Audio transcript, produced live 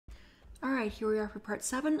Alright, here we are for part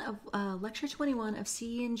 7 of lecture 21 of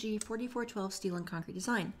CENG 4412 Steel and Concrete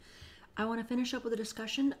Design. I want to finish up with a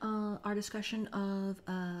discussion, our discussion of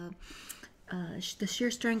the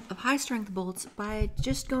shear strength of high strength bolts by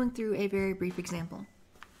just going through a very brief example.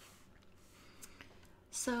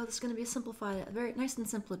 So this is going to be a very nice and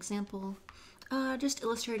simple example, just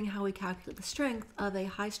illustrating how we calculate the strength of a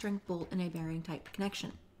high strength bolt in a bearing type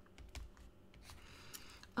connection.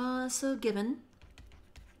 So given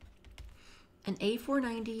an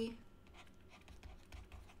A490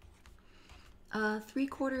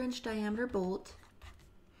 3/4 inch diameter bolt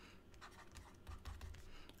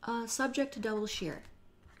subject to double shear.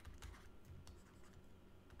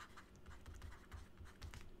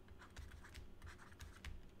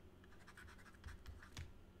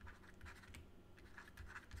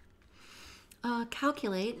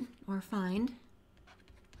 Calculate or find,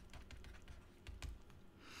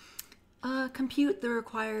 compute the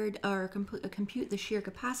required, or compute the shear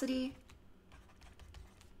capacity,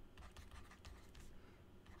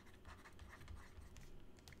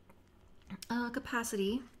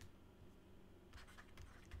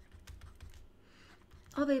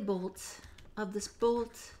 of a bolt, of this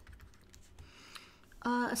bolt,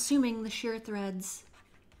 assuming threads,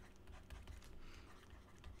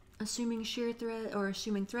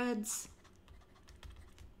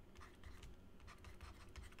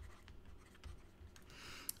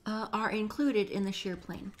 are included in the shear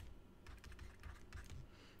plane.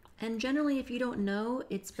 And generally, if you don't know,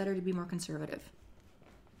 it's better to be more conservative.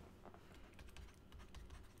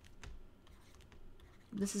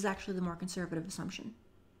 This is actually the more conservative assumption.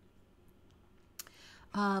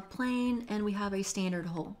 Plane, and we have a standard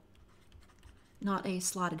hole, not a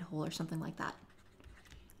slotted hole or something like that.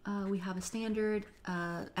 We have a standard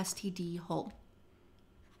STD hole.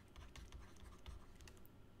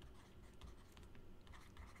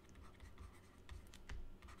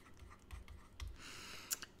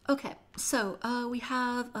 Okay, so we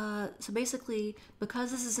have, so basically,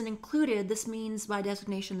 because this isn't included, this means by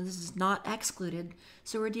designation that this is not excluded.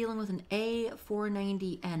 So we're dealing with an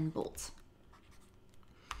A490N bolt.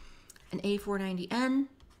 An A490N,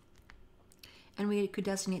 and we could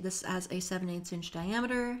designate this as a 7/8 inch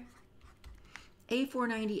diameter.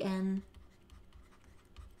 A490N.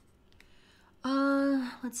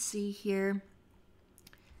 Let's see here.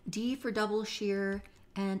 D for double shear,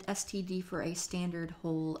 and STD for a standard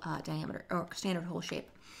hole diameter, or standard hole shape.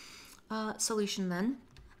 Solution then.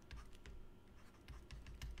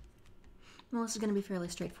 Well, this is going to be fairly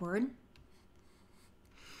straightforward.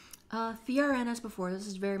 Phi Rn as before, this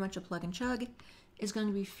is very much a plug and chug, is going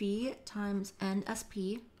to be phi times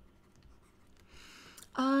NSP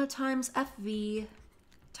times FV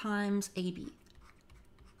times AB.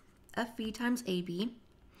 FV times AB.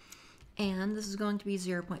 And this is going to be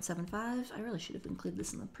 0.75. I really should have included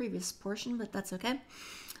this in the previous portion, but that's okay.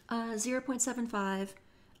 0.75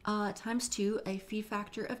 times 2, a phi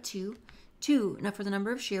factor of 2. 2, now for the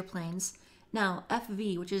number of shear planes. Now,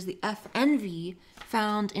 FV, which is the FNV,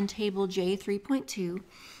 found in table J3.2,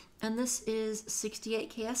 and this is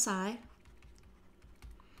 68 KSI.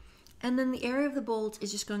 And then the area of the bolt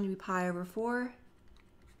is just going to be pi over 4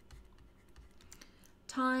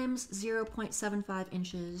 times 0.75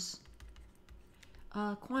 inches.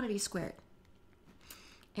 Quantity squared.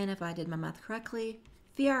 And if I did my math correctly,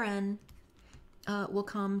 Phi Rn will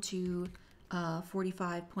come to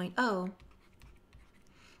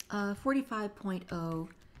 45.0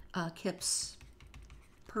 kips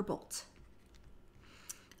per bolt.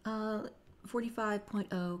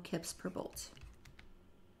 45.0 kips per bolt.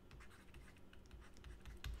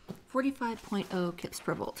 45.0 kips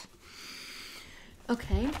per bolt.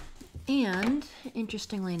 Okay, and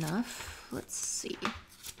interestingly enough, let's see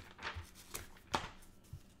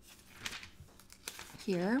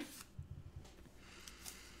here.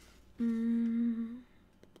 And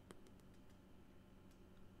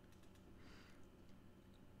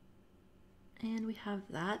we have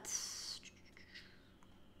that.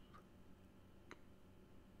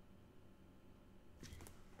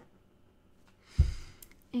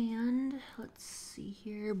 And let's see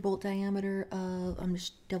here, bolt diameter of, I'm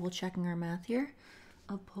just double checking our math here,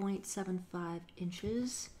 of 0.75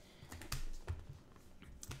 inches.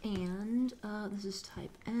 And this is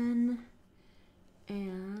type N,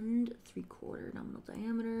 and 3/4 nominal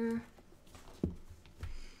diameter.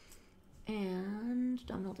 And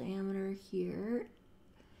nominal diameter here,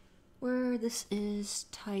 where this is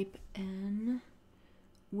type N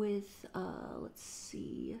with, let's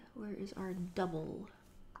see, where is our double?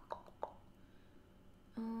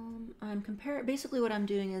 I'm comparing, basically what I'm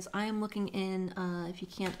doing is I am looking in, if you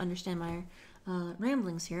can't understand my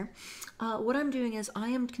ramblings here, what I'm doing is I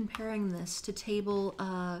am comparing this to table,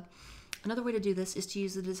 another way to do this is to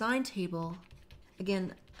use the design table,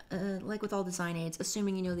 again, like with all design aids,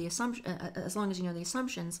 assuming you know the assumption, as long as you know the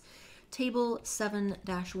assumptions, table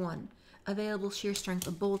 7-1, available shear strength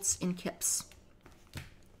of bolts in kips.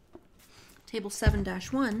 Table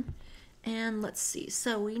 7-1, and let's see,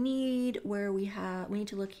 so we need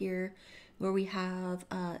to look here where we have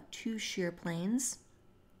 2 shear planes.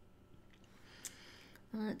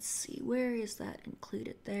 Let's see, where is that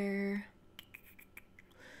included there?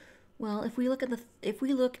 Well, if we look at the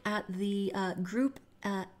group,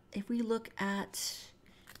 if we look at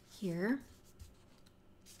here,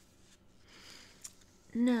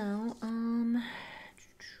 no,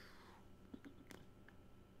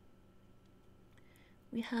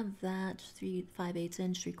 we have that 3 5/8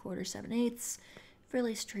 inch, 3/4, 7/8,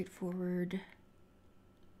 fairly straightforward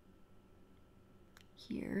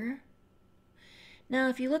here. Now,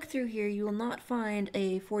 if you look through here, you will not find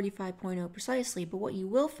a 45.0 precisely, but what you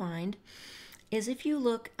will find is if you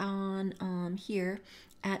look on here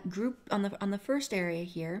at group on the first area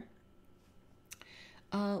here,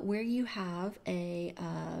 where you have a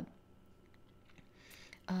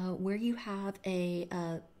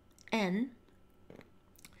N,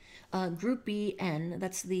 group B N,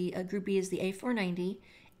 that's the group B is the A490,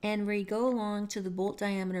 and where you go along to the bolt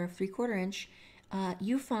diameter of 3/4 inch,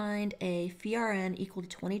 you find a FRN equal to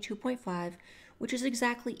 22.5, which is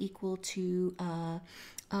exactly equal to what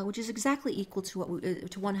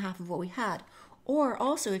to 1/2 of what we had. Or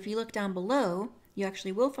also, if you look down below, you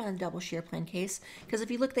actually will find the double shear plane case, because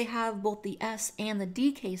if you look, they have both the S and the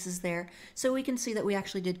D cases there, so we can see that we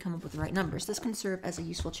actually did come up with the right numbers. This can serve as a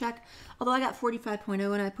useful check. Although I got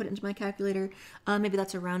 45.0 and I put it into my calculator, maybe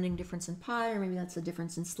that's a rounding difference in pi, or maybe that's a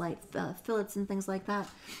difference in slight fillets and things like that,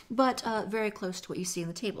 but very close to what you see in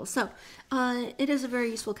the table. So it is a very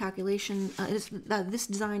useful calculation. This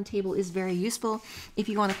design table is very useful if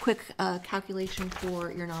you want a quick calculation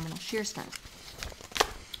for your nominal shear strength.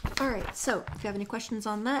 Alright, so if you have any questions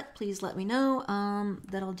on that, please let me know.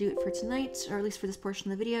 That'll do it for tonight, or at least for this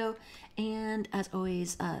portion of the video. And as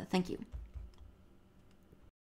always, thank you.